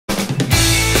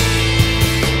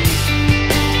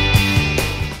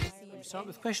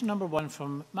Question number 1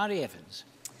 from Mary Evans.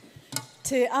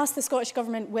 To ask the Scottish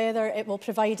Government whether it will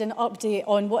provide an update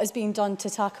on what is being done to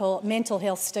tackle mental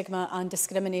health stigma and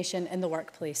discrimination in the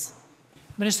workplace.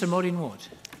 Minister Maureen Watt.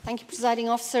 Thank you, Presiding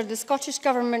Officer. The Scottish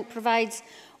Government provides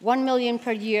 £1 million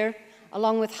per year,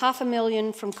 along with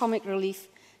 £500,000 from Comic Relief,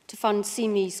 to fund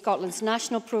CME, Scotland's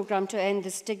national programme to end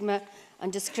the stigma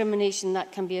and discrimination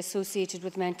that can be associated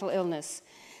with mental illness.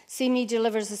 CME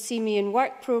delivers a CME in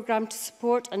Work programme to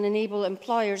support and enable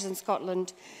employers in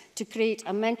Scotland to create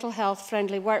a mental health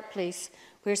friendly workplace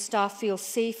where staff feel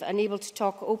safe and able to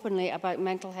talk openly about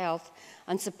mental health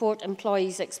and support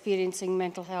employees experiencing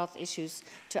mental health issues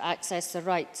to access their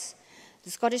rights.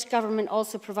 The Scottish Government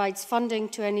also provides funding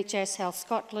to NHS Health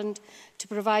Scotland to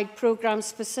provide programmes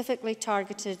specifically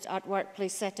targeted at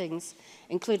workplace settings,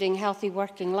 including Healthy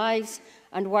Working Lives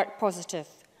and Work Positive.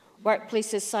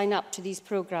 Workplaces sign up to these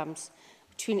programmes.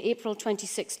 Between April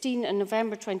 2016 and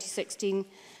November 2016,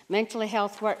 mental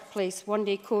health workplace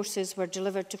one-day courses were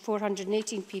delivered to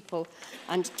 418 people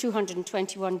and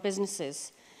 221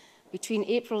 businesses. Between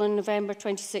April and November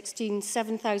 2016,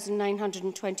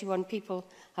 7,921 people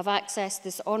have accessed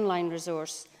this online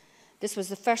resource. This was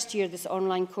the first year this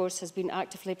online course has been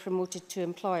actively promoted to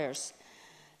employers.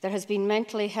 There has been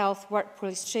mental health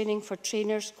workplace training for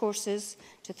trainers courses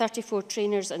to 34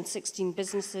 trainers and 16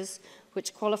 businesses,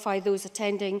 which qualify those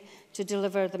attending to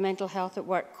deliver the mental health at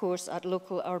work course at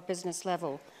local or business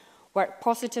level. Work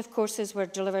Positive courses were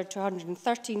delivered to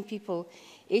 113 people,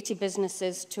 80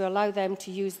 businesses, to allow them to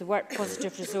use the Work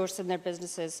Positive resource in their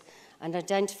businesses and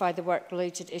identify the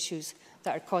work-related issues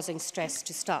that are causing stress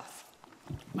to staff.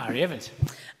 Mary Evans.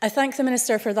 I thank the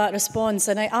Minister for that response,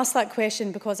 and I ask that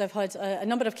question because I've had a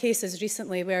number of cases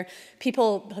recently where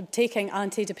people taking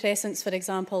antidepressants, for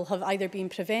example, have either been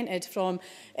prevented from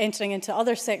entering into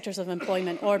other sectors of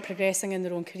employment or progressing in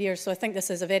their own careers. So I think this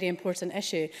is a very important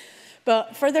issue.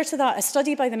 But further to that, a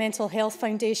study by the Mental Health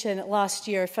Foundation last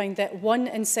year found that 1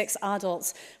 in 6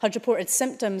 adults had reported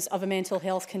symptoms of a mental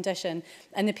health condition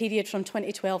in the period from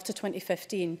 2012 to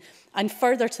 2015. And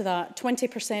further to that,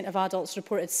 20% of adults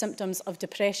reported symptoms of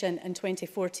depression in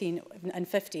 2014 and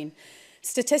 15.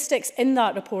 Statistics in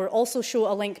that report also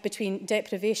show a link between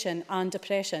deprivation and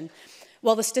depression.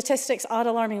 While the statistics are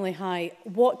alarmingly high,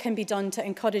 what can be done to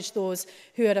encourage those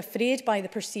who are afraid by the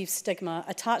perceived stigma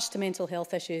attached to mental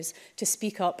health issues to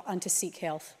speak up and to seek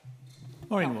help?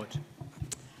 Maureen Watt.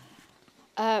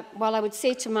 Well, I would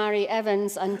say to Mary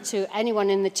Evans and to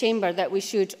anyone in the chamber that we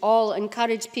should all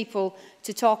encourage people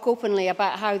to talk openly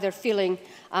about how they're feeling,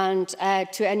 and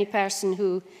to any person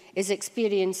who is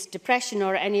experiencing depression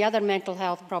or any other mental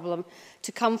health problem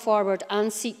to come forward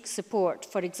and seek support,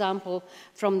 for example,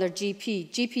 from their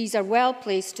GP. GPs are well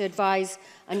placed to advise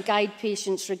and guide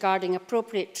patients regarding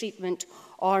appropriate treatment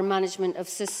or management of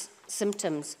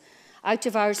symptoms.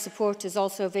 Out-of-hours support is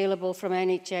also available from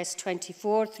NHS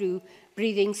 24 through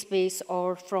Breathing Space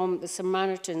or from the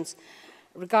Samaritans.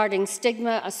 Regarding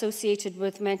stigma associated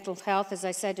with mental health, as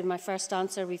I said in my first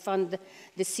answer, we fund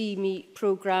the CME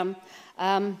programme.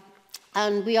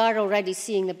 And we are already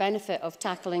seeing the benefit of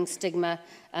tackling stigma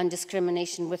and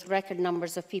discrimination with record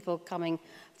numbers of people coming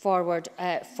forward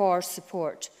for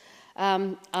support.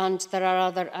 And there are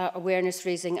other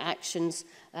awareness-raising actions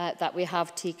that we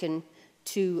have taken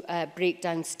to break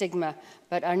down stigma.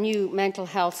 But our new mental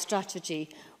health strategy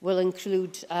will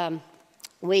include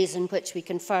ways in which we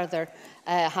can further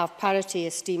have parity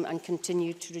esteem and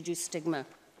continue to reduce stigma.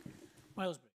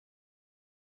 Miles.